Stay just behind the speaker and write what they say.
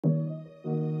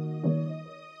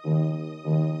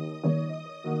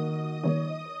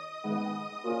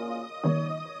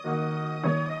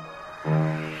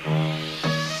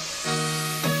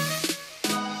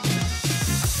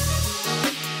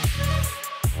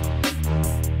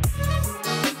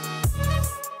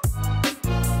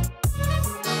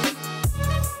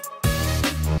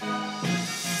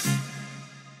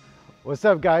What's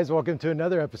up, guys? Welcome to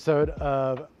another episode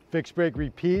of Fix Break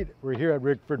Repeat. We're here at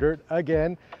Rig for Dirt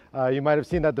again. You might have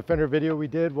seen that Defender video we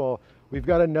did. Well, we've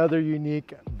got another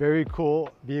unique, very cool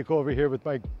vehicle over here with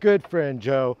my good friend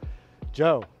Joe.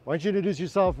 Joe, why don't you introduce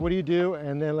yourself? What do you do?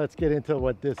 And then let's get into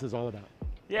what this is all about.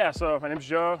 Yeah, so my name's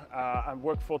Joe. I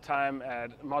work full-time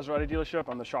at a Maserati dealership.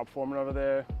 I'm the shop foreman over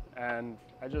there, and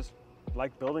I just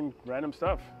like building random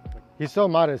stuff. He's so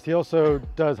modest. He also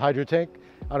does hydro tank.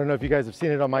 I don't know if you guys have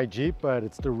seen it on my Jeep, but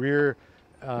it's the rear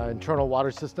internal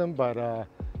water system. But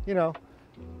you know,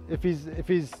 if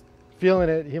he's feeling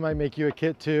it, he might make you a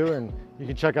kit too, and you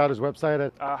can check out his website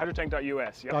at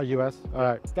hydrotank.us. Yep. .us. All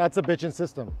right, that's a bitchin'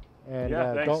 system. And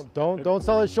yeah, don't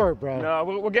sell it short, bro. No,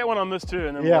 we'll get one on this too,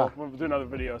 and then we'll do another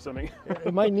video or something.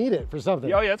 It might need it for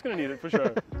something. Oh yeah, it's gonna need it for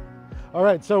sure. All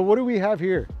right, so what do we have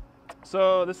here?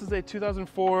 So this is a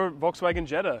 2004 Volkswagen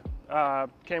Jetta.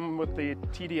 Came with the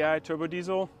TDI turbo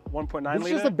diesel, 1.9 liter. It's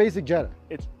just a basic Jetta.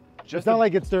 It's not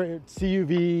like it's their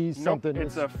CUV something. Nope,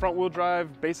 it's a front wheel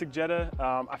drive basic Jetta.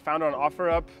 I found it on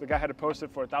OfferUp. The guy had to post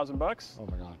it for $1,000. Oh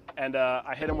my God. And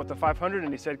I hit him with the 500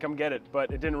 and he said, come get it,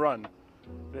 but it didn't run.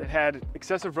 It had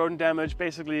excessive rodent damage.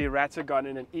 Basically, rats had gotten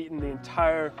in and eaten the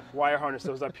entire wire harness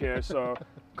that was up here. So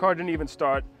car didn't even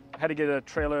start. Had to get a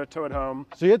trailer, tow it home.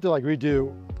 So you had to like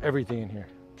redo everything in here.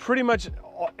 Pretty much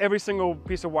every single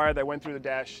piece of wire that went through the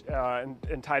dash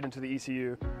and tied into the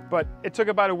ECU. But it took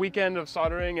about a weekend of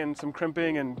soldering and some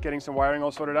crimping and getting some wiring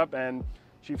all sorted up, and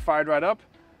she fired right up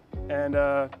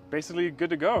and basically good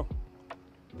to go.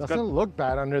 Doesn't look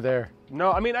bad under there.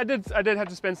 No, I mean, I did have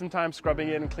to spend some time scrubbing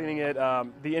it and cleaning it.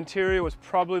 The interior was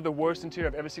probably the worst interior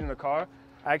I've ever seen in a car.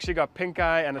 I actually got pink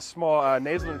eye and a small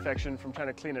nasal infection from trying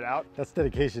to clean it out. That's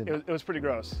dedication. It was pretty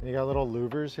gross. And you got little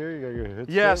louvers here, you got your hood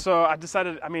Yeah, strip. so I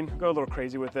decided, go a little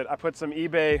crazy with it. I put some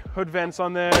eBay hood vents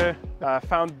on there.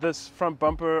 Found this front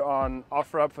bumper on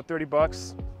OfferUp for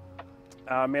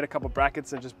 $30. Made a couple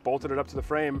brackets and just bolted it up to the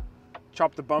frame.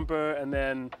 Chopped the bumper, and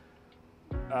then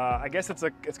I guess it's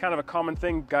kind of a common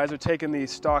thing. Guys are taking the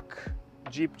stock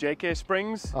Jeep JK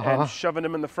springs and shoving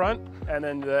them in the front, and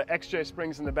then the XJ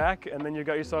springs in the back, and then you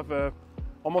got yourself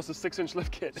almost a 6-inch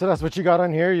lift kit. So that's what you got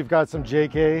on here? You've got some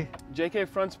JK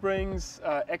front springs,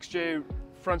 XJ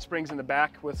front springs in the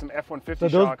back with some F-150 so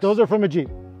shocks. Those are from a Jeep?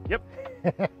 Yep.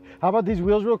 How about these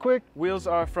wheels real quick? Wheels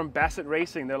are from Bassett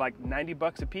Racing. They're like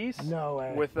 $90 a piece. No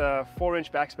way. With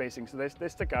 4-inch back spacing, so they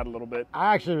stick out a little bit.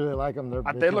 I actually really like them.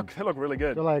 They look really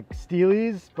good. They're like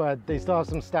Steelies, but they still have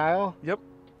some style. Yep.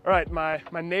 All right,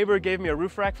 my neighbor gave me a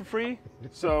roof rack for free,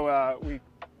 so we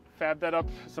fabbed that up,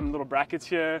 some little brackets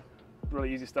here,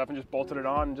 really easy stuff, and just bolted it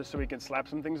on just so we can slap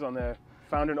some things on there.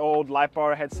 Found an old light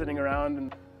bar I had sitting around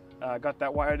and got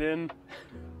that wired in.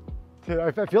 Dude,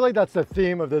 I feel like that's the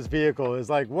theme of this vehicle, is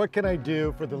like, what can I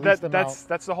do for the least amount?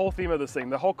 That's the whole theme of this thing.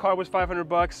 The whole car was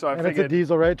 $500, so I figured. And it's a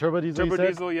diesel, right? Turbo diesel. Turbo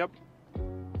diesel, yep.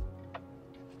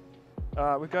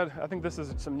 We've got, I think this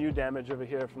is some new damage over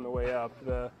here from the way up.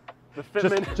 The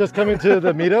fitment. Just coming to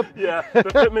the meetup? Yeah, the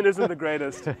fitment isn't the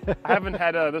greatest. I haven't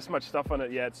had this much stuff on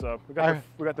it yet, so we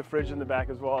got the fridge in the back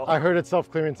as well. I heard it's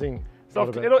self-clearancing.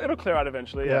 It'll clear out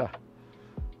eventually. Yeah.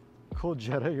 Cool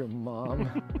Jetta, your mom.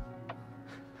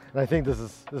 And I think this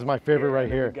is my favorite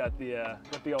right here. We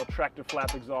got the old tractor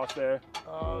flap exhaust there.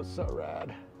 Oh, so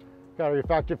rad. Got your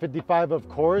Factor 55, of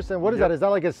course. And what is that? Is that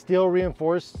like a steel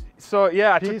reinforced? So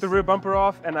yeah, piece? I took the rear bumper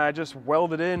off and I just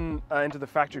welded into the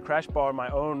factory crash bar my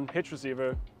own hitch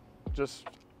receiver.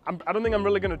 I don't think I'm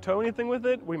really going to tow anything with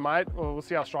it. We might. We'll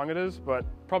see how strong it is, but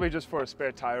probably just for a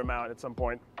spare tire mount at some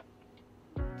point.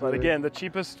 But again, the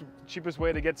cheapest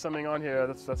way to get something on here,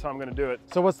 that's how I'm going to do it.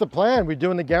 So what's the plan? We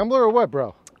doing the Gambler or what,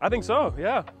 bro? I think so,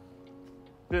 yeah.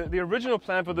 The original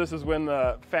plan for this is when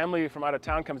the family from out of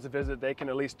town comes to visit, they can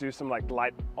at least do some like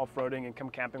light off-roading and come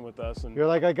camping with us. And you're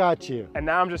like, I got you. And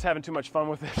now I'm just having too much fun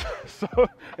with it. So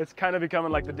it's kind of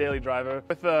becoming like the daily driver.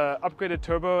 With the upgraded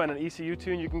turbo and an ECU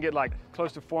tune, you can get like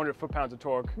close to 400 foot-pounds of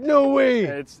torque. No way!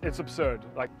 And it's absurd.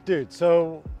 Like, dude,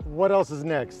 so what else is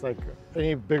next? Like,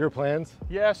 any bigger plans?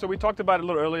 Yeah, so we talked about it a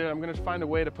little earlier. I'm gonna find a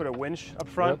way to put a winch up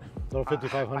front. Yep. Little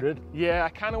 5500. Yeah, I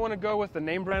kind of want to go with the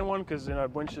name brand one because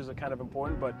winches are kind of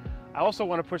important, but I also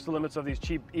want to push the limits of these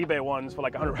cheap eBay ones for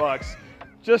like $100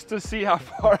 just to see how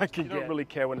far I can get. I don't really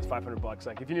care when it's $500.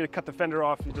 Like if you need to cut the fender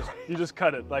off, you just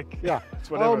cut it. Like yeah,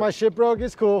 it's whatever. Oh, my shit broke.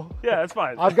 It's cool. Yeah, it's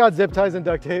fine. I've got zip ties and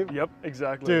duct tape. Yep,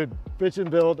 exactly. Dude, bitch and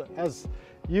build as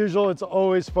usual. It's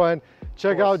always fun.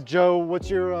 Check out Joe. What's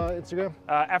your Instagram?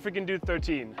 African Dude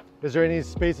 13. Is there any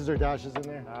spaces or dashes in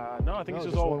there? No, I think it's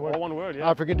just all one word. Yeah.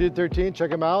 African Dude 13. Check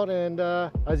him out. And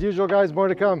as usual, guys, more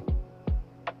to come.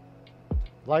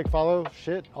 Like, follow,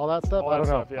 shit, all that stuff. All that I don't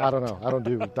know. stuff, yeah. I don't know. I don't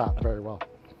do that very well.